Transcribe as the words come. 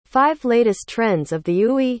5 latest trends of the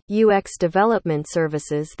UI/UX development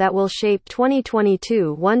services that will shape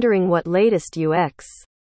 2022. Wondering what latest UX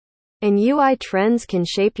and UI trends can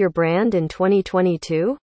shape your brand in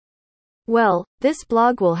 2022? Well, this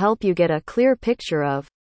blog will help you get a clear picture of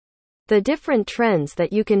the different trends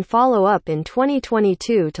that you can follow up in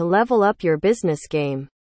 2022 to level up your business game.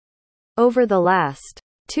 Over the last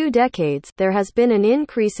 2 decades, there has been an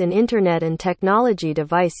increase in internet and technology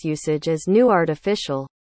device usage as new artificial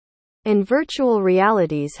and virtual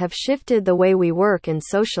realities have shifted the way we work and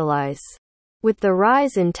socialize. With the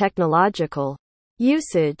rise in technological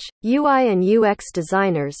usage, UI and UX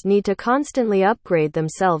designers need to constantly upgrade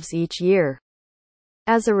themselves each year.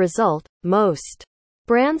 As a result, most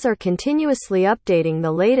brands are continuously updating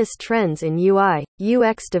the latest trends in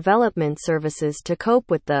UI/UX development services to cope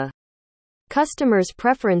with the customers'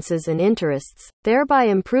 preferences and interests, thereby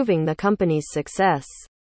improving the company's success.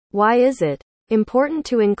 Why is it important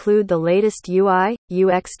to include the latest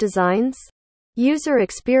UI/UX designs? User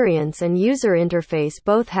experience and user interface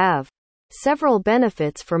both have several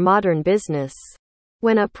benefits for modern business.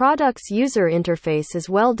 When a product's user interface is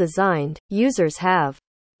well designed, users have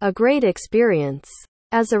a great experience.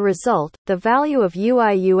 As a result, the value of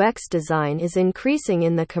UI/UX design is increasing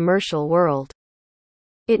in the commercial world.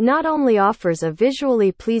 It not only offers a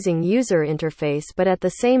visually pleasing user interface but at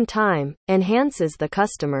the same time, enhances the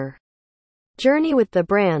customer journey with the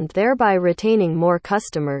brand, thereby retaining more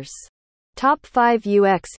customers. Top 5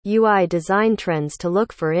 UX/UI design trends to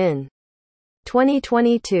look for in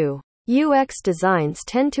 2022. UX designs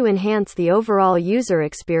tend to enhance the overall user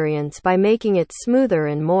experience by making it smoother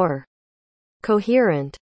and more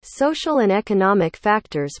coherent. Social and economic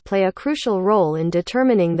factors play a crucial role in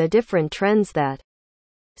determining the different trends that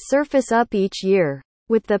surface up each year.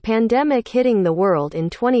 With the pandemic hitting the world in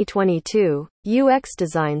 2022, UX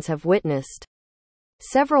designs have witnessed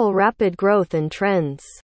several rapid growth and trends.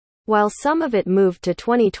 While some of it moved to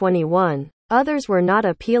 2021, others were not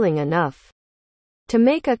appealing enough to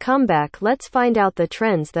make a comeback. Let's find out the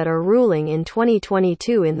trends that are ruling in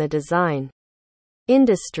 2022 in the design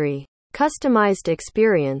industry. Customized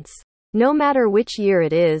experience. No matter which year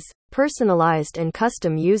it is, personalized and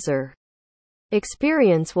custom user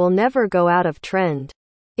experience will never go out of trend.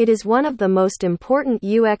 It is one of the most important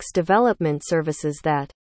UX development services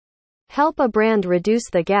that help a brand reduce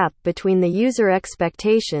the gap between the user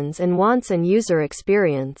expectations and wants and user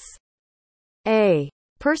experience. A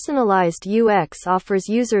personalized UX offers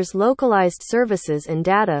users localized services and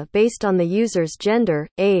data based on the user's gender,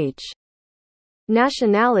 age,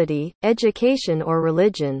 nationality, education or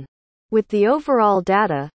religion. With the overall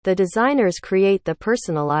data, the designers create the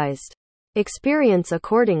personalized experience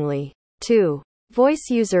accordingly. 2. Voice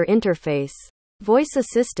user interface. Voice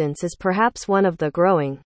assistance is perhaps one of the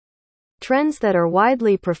growing trends that are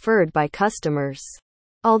widely preferred by customers.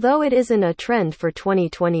 Although it isn't a trend for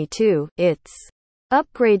 2022, its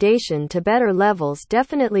upgradation to better levels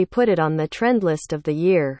definitely put it on the trend list of the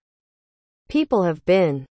year. People have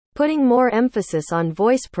been putting more emphasis on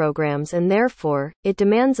voice programs and therefore, it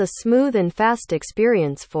demands a smooth and fast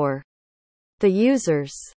experience for the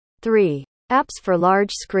users. 3. Apps for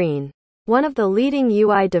large screen. One of the leading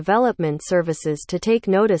UI development services to take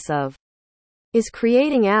notice of is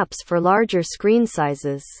creating apps for larger screen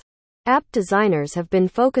sizes. App designers have been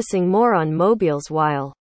focusing more on mobiles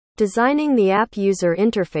while designing the app user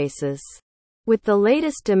interfaces. With the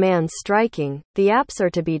latest demands striking, the apps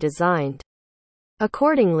are to be designed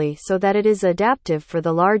accordingly so that it is adaptive for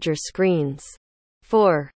the larger screens.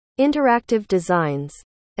 4. Interactive designs.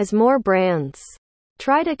 As more brands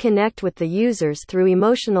try to connect with the users through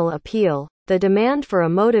emotional appeal, the demand for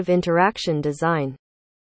emotive interaction design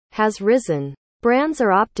has risen. Brands are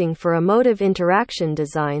opting for emotive interaction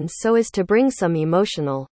designs so as to bring some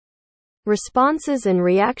emotional responses and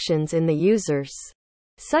reactions in the users.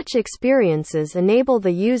 Such experiences enable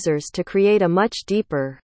the users to create a much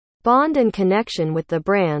deeper bond and connection with the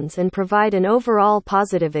brands and provide an overall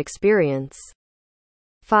positive experience.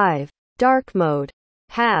 5. Dark mode.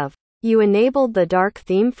 Have you enabled the dark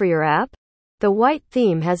theme for your app? The white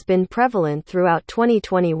theme has been prevalent throughout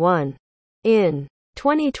 2021. In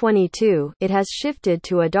 2022, it has shifted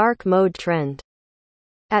to a dark mode trend.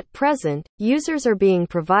 At present, users are being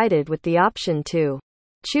provided with the option to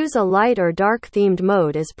choose a light or dark themed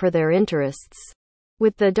mode as per their interests.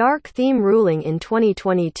 With the dark theme ruling in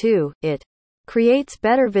 2022, it creates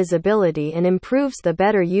better visibility and improves the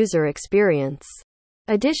better user experience.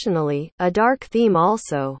 Additionally, a dark theme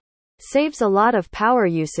also saves a lot of power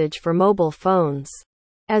usage for mobile phones.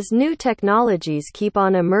 As new technologies keep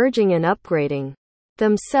on emerging and upgrading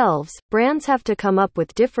themselves, brands have to come up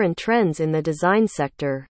with different trends in the design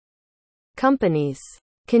sector. Companies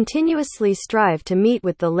continuously strive to meet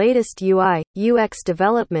with the latest UI/UX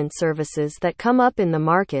development services that come up in the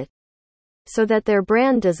market, so that their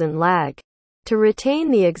brand doesn't lag. To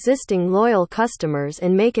retain the existing loyal customers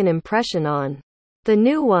and make an impression on the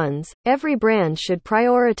new ones, every brand should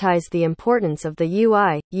prioritize the importance of the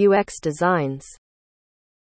UI/UX designs.